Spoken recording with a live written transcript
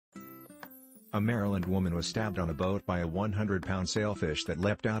A Maryland woman was stabbed on a boat by a 100-pound sailfish that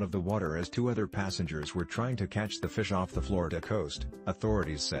leapt out of the water as two other passengers were trying to catch the fish off the Florida coast,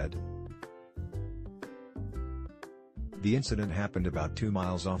 authorities said. The incident happened about 2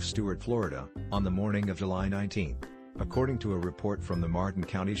 miles off Stuart, Florida, on the morning of July 19, according to a report from the Martin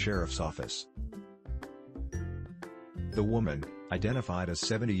County Sheriff's Office. The woman, identified as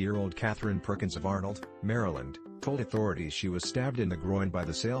 70-year-old Katherine Perkins of Arnold, Maryland, told authorities she was stabbed in the groin by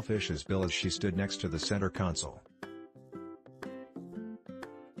the sailfish's bill as she stood next to the center console.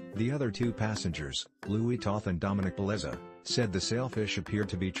 The other two passengers, Toth and Dominic Bellezza, said the sailfish appeared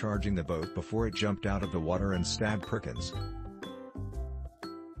to be charging the boat before it jumped out of the water and stabbed Perkins.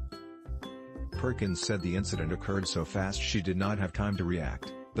 Perkins said the incident occurred so fast she did not have time to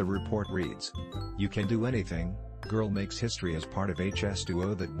react, the report reads. "You can do anything." Girl makes history as part of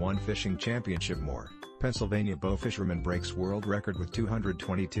HS2O that won fishing championshipMORE. Pennsylvania bow fisherman breaks world record with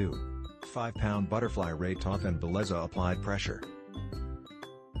 222. 5-pound butterfly rayToth and Bellezza applied pressure.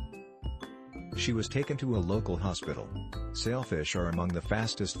 She was taken to a local hospital. Sailfish are among the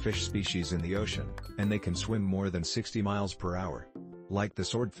fastest fish species in the ocean, and they can swim more than 60 miles per hour. Like the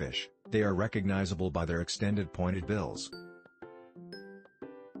swordfish, they are recognizable by their extended pointed bills.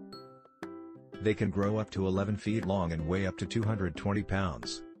 They can grow up to 11 feet long and weigh up to 220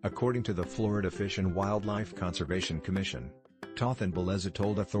 pounds, according to the Florida Fish and Wildlife Conservation Commission. Toth and Bellezza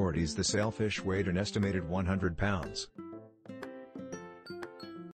told authorities the sailfish weighed an estimated 100 pounds.